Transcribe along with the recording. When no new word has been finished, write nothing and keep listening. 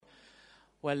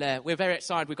Well, we're very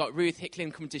excited. We've got Ruth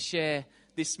Hicklin coming to share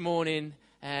this morning.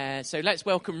 So let's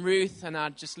welcome Ruth, and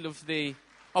I'd just love the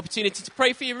opportunity to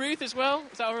pray for you, Ruth, as well.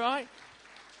 Is that all right?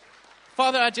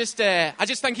 Father, I just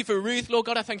thank you for Ruth, Lord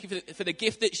God. I thank you for the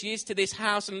gift that she is to this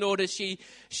house. And Lord, as she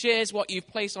shares what you've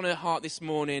placed on her heart this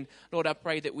morning, Lord, I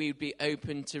pray that we would be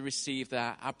open to receive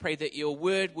that. I pray that your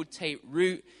word would take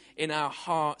root in our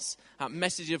hearts. That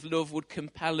message of love would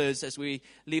compel us as we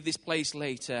leave this place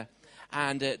later.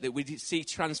 And that we see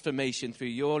transformation through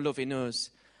your love in us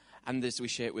and as we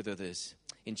share it with others.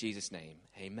 In Jesus' name,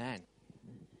 amen.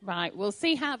 Right, we'll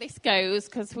see how this goes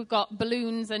because we've got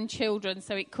balloons and children,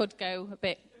 so it could go a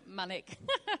bit manic.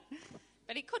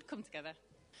 But it could come together.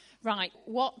 Right,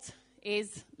 what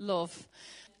is love?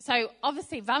 So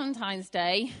obviously Valentine's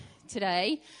Day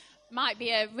today might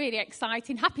be a really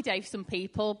exciting, happy day for some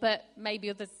people, but maybe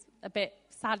others a bit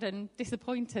sad and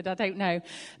disappointed, I don't know.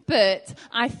 But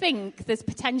I think there's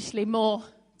potentially more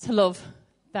to love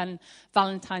than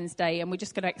Valentine's Day, and we're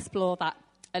just going to explore that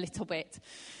a little bit.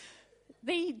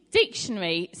 The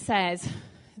dictionary says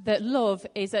that love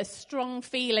is a strong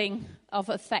feeling of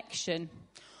affection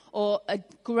or a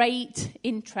great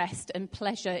interest and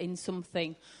pleasure in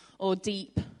something or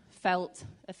deep felt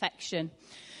affection.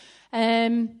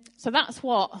 So that's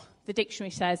what the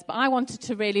dictionary says, but I wanted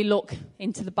to really look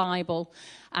into the Bible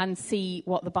and see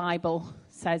what the Bible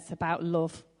says about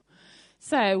love.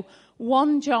 So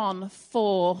 1 John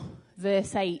 4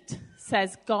 verse 8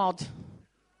 says God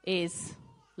is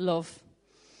love.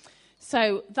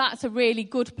 So that's a really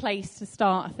good place to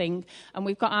start, I think, and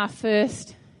we've got our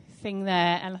first thing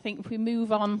there, and I think if we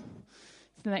move on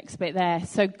to the next bit there.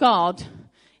 So God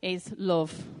is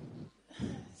love.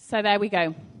 So there we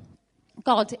go.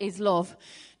 God is love.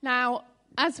 Now,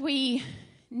 as we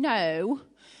know,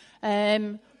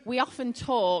 we often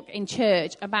talk in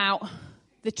church about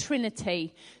the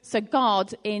Trinity. So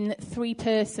God in three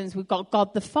persons. We've got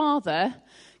God the Father,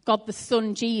 God the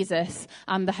Son, Jesus,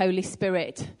 and the Holy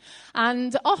Spirit.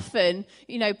 And often,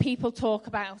 people talk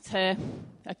about a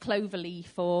clover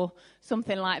leaf or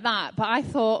something like that. But I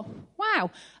thought,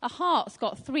 wow, a heart's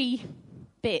got three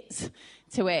bits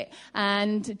to it.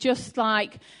 And just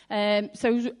like,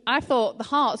 so I thought the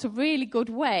heart's a really good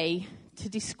way to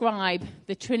describe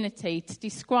the Trinity, to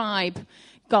describe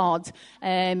God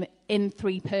in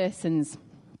three persons.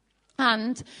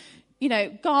 And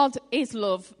God is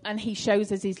love, and he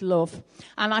shows us his love.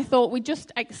 And I thought we'd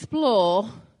just explore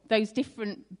those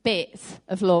different bits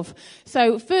of love.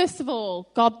 So first of all,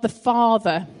 God the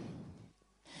Father.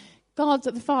 God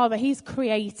the Father, he's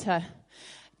creator.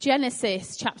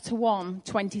 Genesis chapter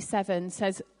 1:27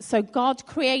 says, so God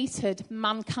created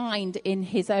mankind in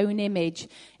his own image.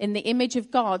 In the image of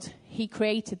God, he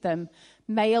created them.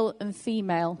 Male and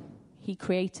female, he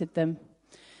created them.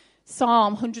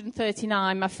 Psalm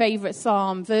 139, my favourite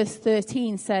psalm, verse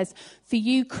 13 says, for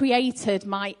you created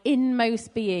my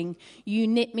inmost being. You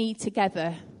knit me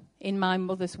together in my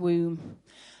mother's womb.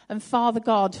 And Father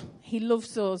God, he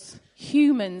loves us.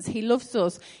 Humans, he loves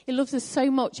us. He loves us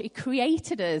so much. He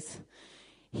created us.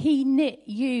 He knit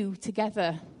you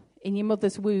together in your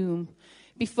mother's womb.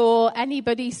 Before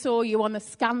anybody saw you on a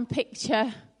scan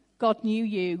picture, God knew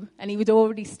you, and he had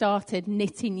already started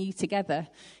knitting you together.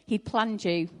 He'd planned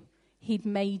you. He'd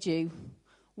made you.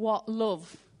 What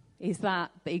love is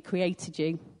that he created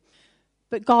you?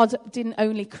 But God didn't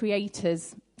only create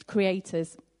us.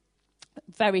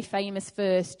 Very famous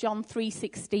verse, John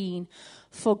 3:16.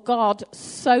 For God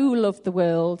so loved the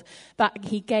world that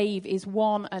he gave his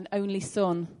one and only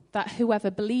Son, that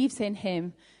whoever believes in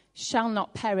him shall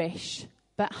not perish,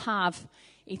 but have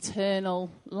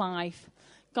eternal life.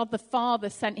 God the Father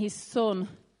sent his Son,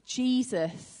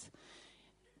 Jesus,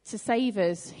 to save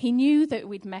us. He knew that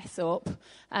we'd mess up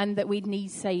and that we'd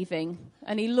need saving.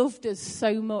 And he loved us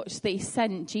so much that he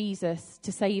sent Jesus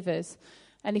to save us.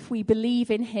 And if we believe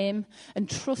in him and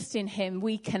trust in him,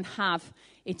 we can have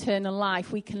eternal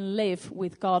life. We can live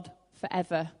with God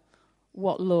forever.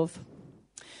 What love.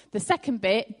 The second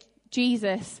bit,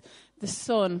 Jesus, the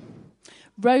Son.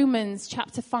 Romans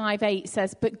chapter 5:8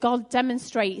 says, but God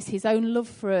demonstrates his own love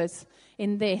for us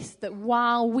in this, that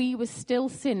while we were still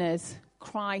sinners,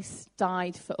 Christ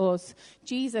died for us.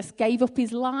 Jesus gave up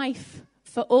his life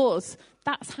for us.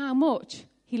 That's how much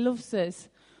he loves us.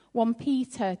 1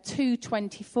 Peter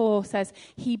 2:24 says,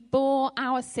 he bore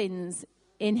our sins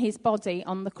in his body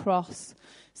on the cross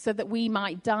so that we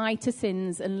might die to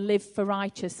sins and live for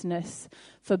righteousness.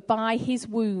 For by his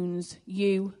wounds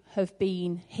you have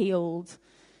been healed.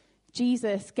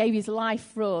 Jesus gave his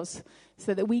life for us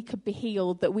so that we could be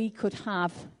healed, that we could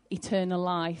have eternal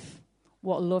life.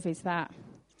 What love is that?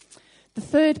 The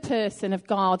third person of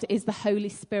God is the Holy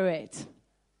Spirit.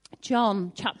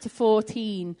 John chapter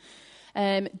 14.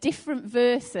 Different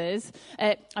versions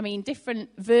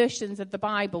of the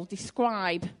Bible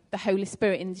describe the Holy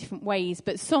Spirit in different ways,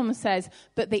 but some says,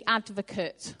 but the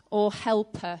advocate or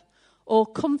helper or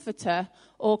comforter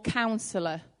or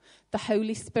counselor, the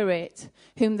Holy Spirit,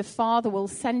 whom the Father will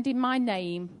send in my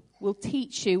name, will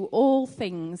teach you all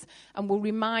things and will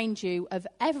remind you of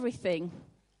everything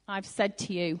I've said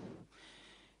to you.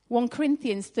 1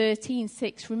 Corinthians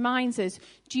 13:6 reminds us,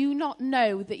 do you not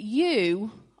know that you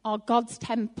are God's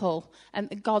temple and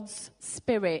that God's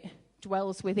Spirit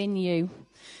dwells within you?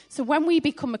 So when we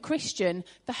become a Christian,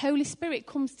 the Holy Spirit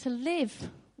comes to live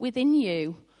within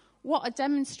you. What a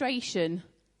demonstration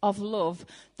of love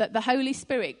that the Holy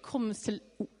Spirit comes to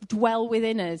dwell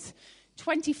within us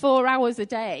 24 hours a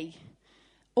day,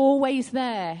 always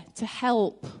there to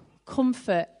help,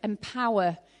 comfort,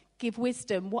 empower, give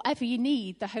wisdom. Whatever you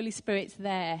need, the Holy Spirit's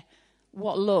there.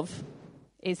 What love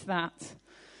is that?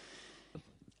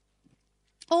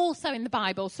 Also in the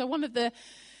Bible, so one of the,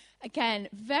 again,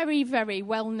 very, very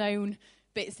well-known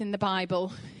bits in the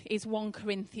Bible is 1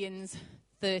 Corinthians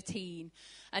 13,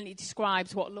 and it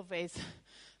describes what love is.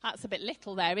 That's a bit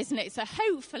little there, isn't it? So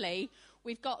hopefully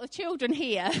we've got the children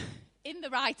here in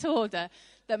the right order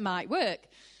that might work.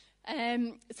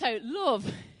 So love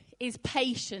is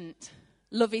patient.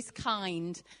 Love is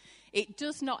kind. It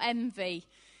does not envy.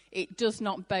 It does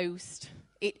not boast.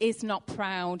 It is not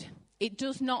proud. It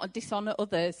does not dishonour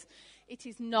others. It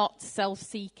is not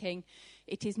self-seeking.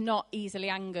 It is not easily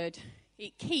angered.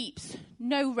 It keeps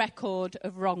no record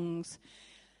of wrongs.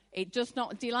 It does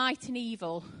not delight in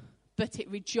evil, but it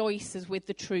rejoices with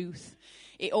the truth.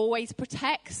 It always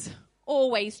protects,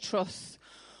 always trusts,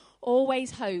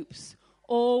 always hopes,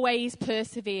 always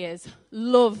perseveres.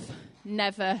 Love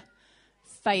never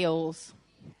fails.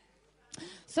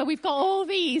 So we've got all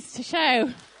these to show.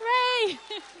 Hooray!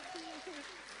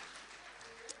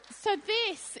 So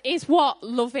this is what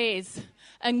love is.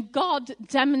 And God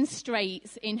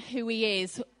demonstrates in who he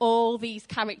is all these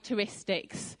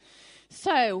characteristics.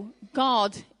 So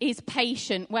God is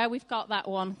patient. Where we've got that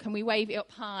one, can we wave it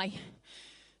up high?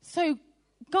 So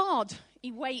God,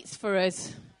 he waits for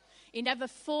us. He never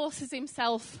forces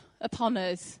himself upon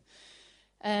us.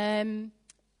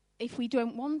 If we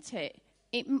don't want it,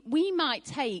 we might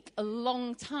take a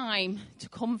long time to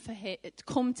come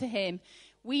to him.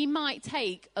 We might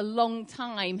take a long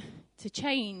time to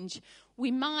change.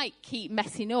 We might keep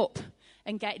messing up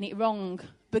and getting it wrong.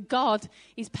 But God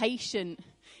is patient.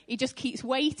 He just keeps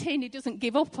waiting. He doesn't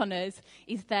give up on us.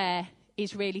 He's there.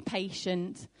 He's really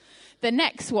patient. The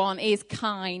next one is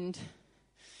kind.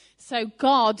 So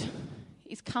God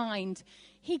is kind.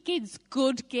 He gives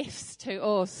good gifts to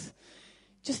us.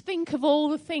 Just think of all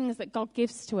the things that God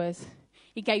gives to us.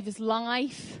 He gave us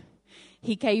life.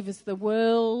 He gave us the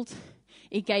world.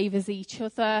 He gave us each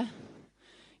other.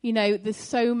 You know, there's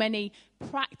so many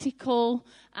practical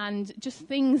and just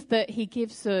things that he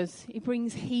gives us. He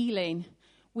brings healing.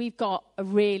 We've got a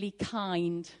really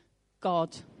kind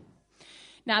God.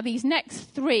 Now, these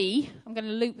next three, I'm going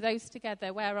to loop those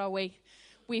together. Where are we?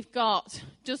 We've got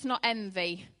does not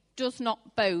envy, does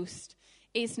not boast,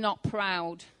 is not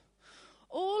proud.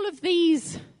 All of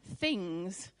these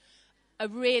things are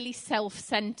really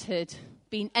self-centered,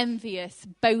 being envious,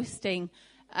 boasting,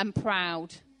 and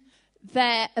proud.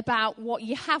 They're about what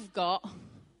you have got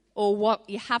or what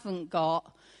you haven't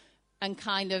got and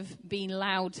kind of being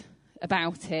loud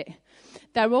about it.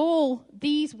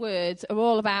 These words are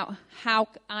all about how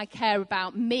I care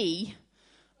about me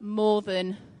more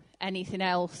than anything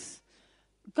else.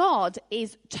 God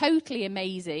is totally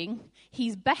amazing.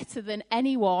 He's better than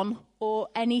anyone or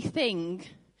anything.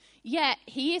 Yet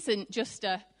he isn't just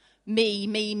a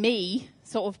me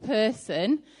sort of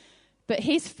person, but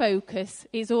his focus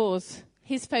is us.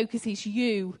 His focus is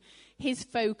you. His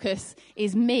focus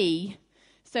is me.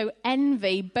 So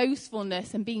envy,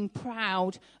 boastfulness, and being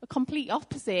proud are complete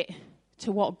opposite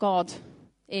to what God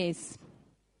is.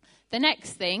 The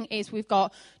next thing is we've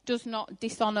got does not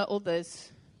dishonour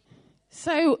others.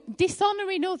 So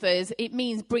dishonouring others, it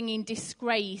means bringing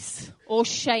disgrace or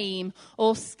shame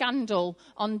or scandal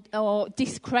on or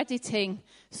discrediting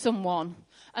someone.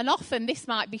 And often this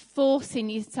might be forcing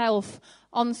yourself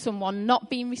on someone, not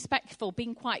being respectful,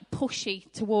 being quite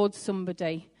pushy towards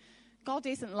somebody. God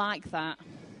isn't like that.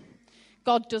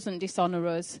 God doesn't dishonour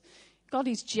us. God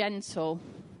is gentle.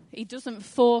 He doesn't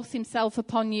force himself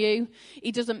upon you.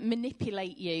 He doesn't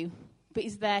manipulate you, but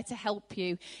he's there to help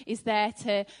you. He's there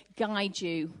to guide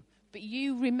you. But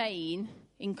you remain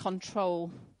in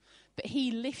control. But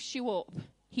he lifts you up.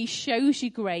 He shows you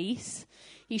grace.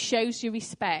 he shows you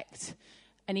respect,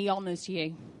 and he honours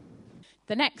you.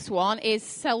 The next one is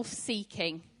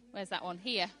self-seeking. Where's that one?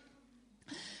 Here.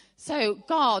 So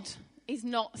God is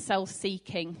not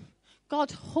self-seeking.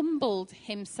 God humbled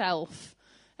himself.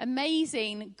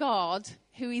 Amazing God,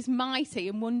 who is mighty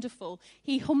and wonderful.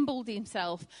 He humbled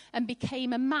himself and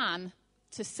became a man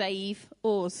to save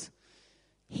us.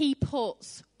 He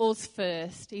puts us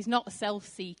first. He's not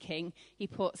self-seeking. He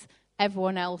puts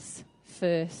everyone else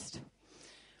first.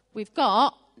 We've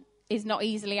got is not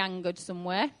easily angered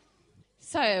somewhere.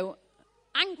 So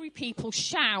angry people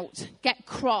shout, get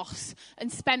cross,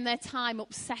 and spend their time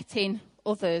upsetting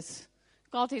others.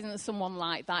 God isn't someone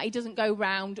like that. He doesn't go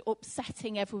round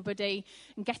upsetting everybody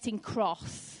and getting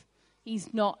cross.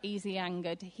 He's not easily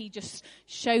angered. He just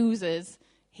shows us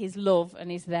his love and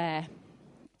is there.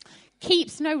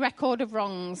 Keeps no record of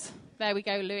wrongs. There we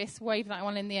go, Lewis. Wave that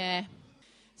one in the air.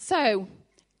 So,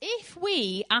 if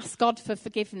we ask God for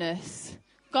forgiveness,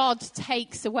 God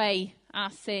takes away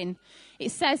our sin. It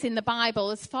says in the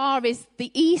Bible, as far as the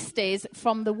east is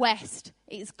from the west,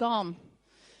 it's gone.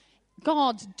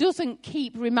 God doesn't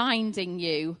keep reminding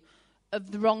you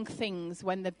of the wrong things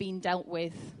when they've been dealt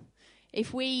with.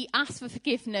 If we ask for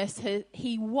forgiveness,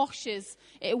 he washes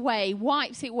it away,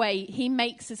 wipes it away, he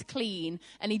makes us clean,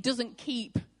 and he doesn't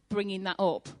keep bringing that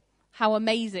up. How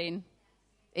amazing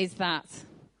is that?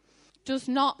 Does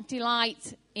not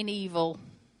delight in evil.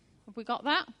 Have we got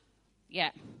that?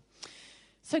 Yeah.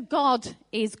 So God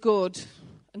is good,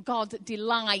 and God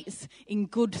delights in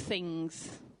good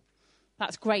things.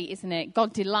 That's great, isn't it?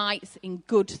 God delights in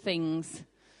good things.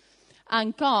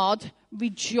 And God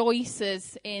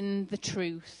rejoices in the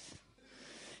truth.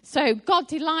 So God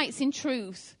delights in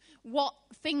truth, what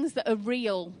things that are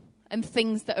real and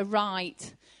things that are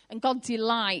right. And God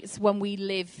delights when we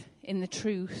live in the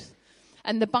truth.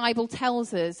 And the Bible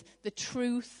tells us the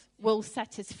truth will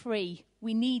set us free.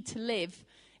 We need to live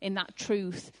in that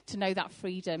truth to know that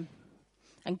freedom.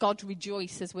 And God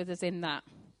rejoices with us in that.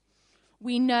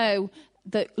 We know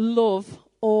that love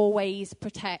always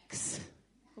protects.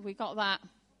 Have we got that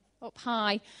up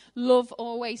high? Love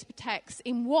always protects.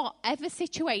 In whatever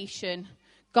situation,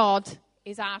 God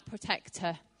is our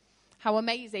protector. How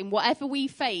amazing. Whatever we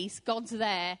face, God's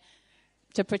there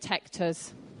to protect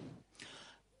us.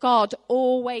 God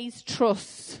always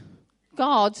trusts.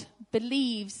 God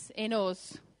believes in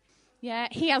us. Yeah,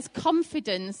 he has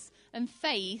confidence and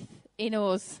faith in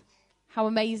us. How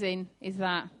amazing is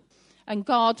that? And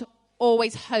God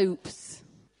always hopes.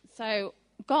 So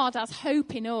God has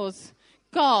hope in us.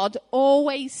 God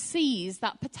always sees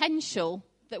that potential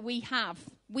that we have.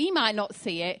 We might not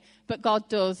see it, but God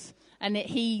does. And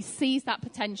he sees that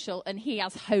potential and he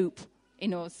has hope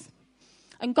in us.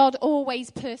 And God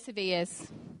always perseveres.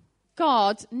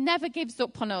 God never gives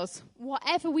up on us.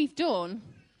 Whatever we've done,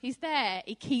 he's there.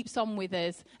 He keeps on with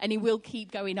us and he will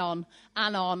keep going on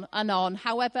and on and on.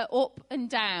 However up and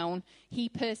down, he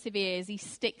perseveres. He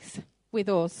sticks with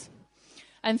us.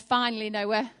 And finally,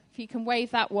 Noah, if you can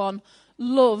wave that one,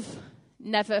 love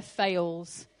never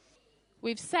fails.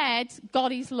 We've said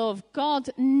God is love. God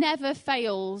never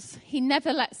fails. He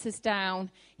never lets us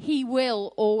down. He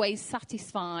will always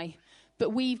satisfy.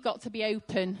 But we've got to be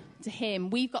open to him.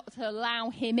 We've got to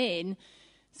allow him in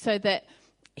so that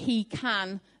he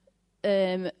can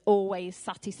always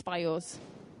satisfy us.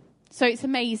 So it's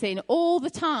amazing. All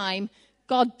the time,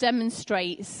 God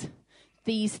demonstrates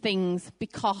these things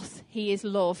because he is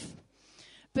love.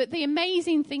 But the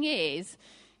amazing thing is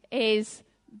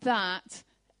that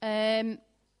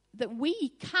that we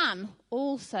can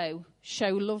also show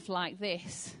love like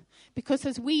this. Because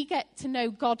as we get to know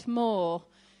God more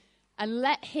and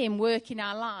let him work in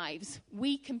our lives,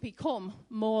 we can become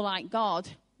more like God.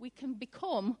 We can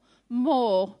become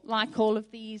more like all of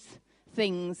these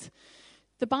things.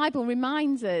 The Bible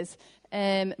reminds us,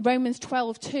 Romans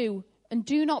 12:2, and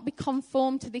do not be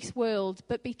conformed to this world,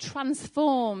 but be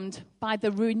transformed by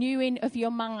the renewing of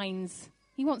your minds.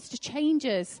 He wants to change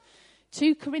us.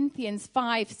 2 Corinthians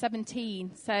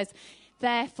 5:17 says,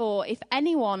 therefore, if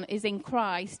anyone is in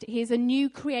Christ, he is a new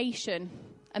creation,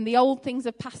 and the old things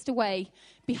have passed away.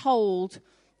 Behold,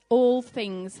 all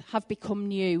things have become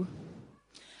new.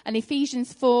 And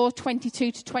Ephesians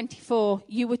 4:22-24,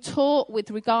 you were taught with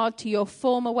regard to your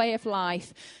former way of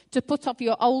life to put off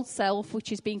your old self,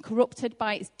 which is being corrupted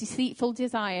by its deceitful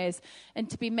desires,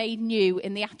 and to be made new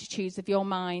in the attitudes of your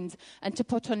mind, and to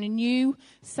put on a new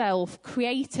self,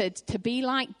 created to be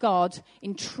like God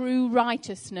in true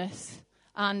righteousness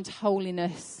and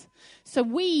holiness. So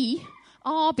we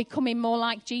are becoming more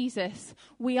like Jesus.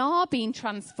 We are being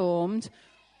transformed.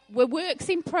 We're works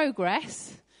in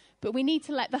progress. but we need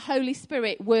to let the Holy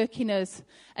Spirit work in us.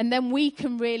 And then we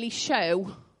can really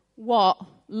show what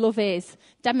love is,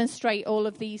 demonstrate all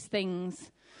of these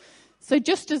things. So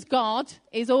just as God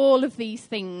is all of these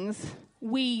things,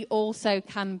 we also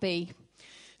can be.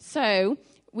 So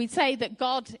we say that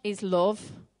God is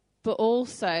love, but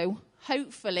also,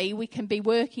 hopefully, we can be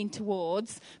working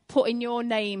towards putting your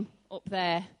name up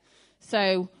there.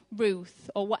 So Ruth,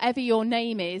 or whatever your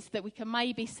name is, that we can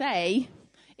maybe say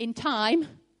in time,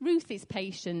 Ruth is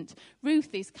patient,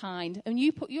 Ruth is kind, and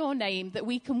you put your name, that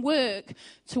we can work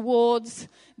towards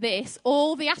this,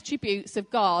 all the attributes of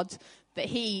God, that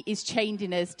he is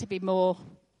changing us to be more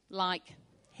like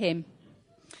him.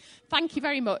 Thank you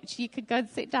very much. You can go and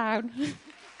sit down.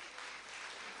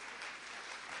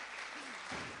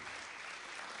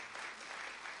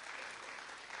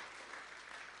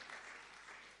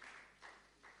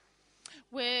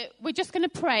 We're just going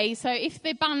to pray. So if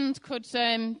the band could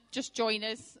just join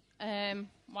us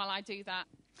while I do that.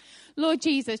 Lord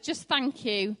Jesus, just thank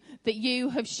you that you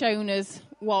have shown us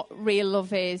what real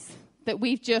love is, that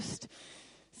we've just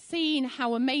seen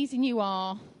how amazing you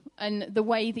are and the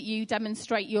way that you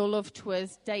demonstrate your love to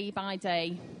us day by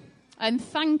day. And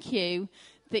thank you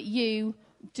that you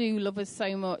do love us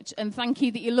so much. And thank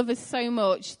you that you love us so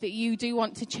much that you do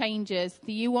want to change us,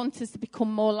 that you want us to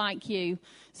become more like you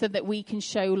so that we can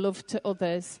show love to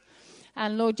others.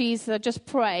 And Lord Jesus, I just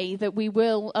pray that we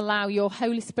will allow your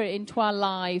Holy Spirit into our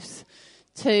lives,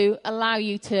 to allow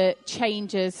you to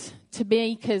change us, to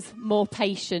make us more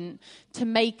patient, to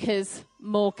make us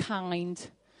more kind,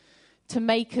 to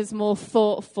make us more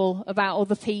thoughtful about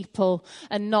other people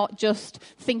and not just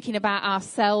thinking about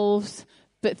ourselves,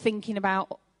 but thinking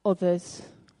about others.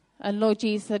 And Lord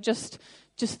Jesus, I just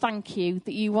thank you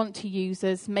that you want to use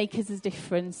us, make us a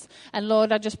difference. And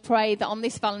Lord, I just pray that on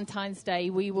this Valentine's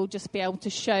Day, we will just be able to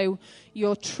show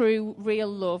your true,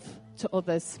 real love to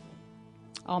others.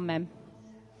 Amen.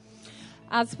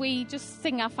 As we just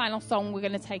sing our final song, we're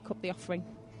going to take up the offering.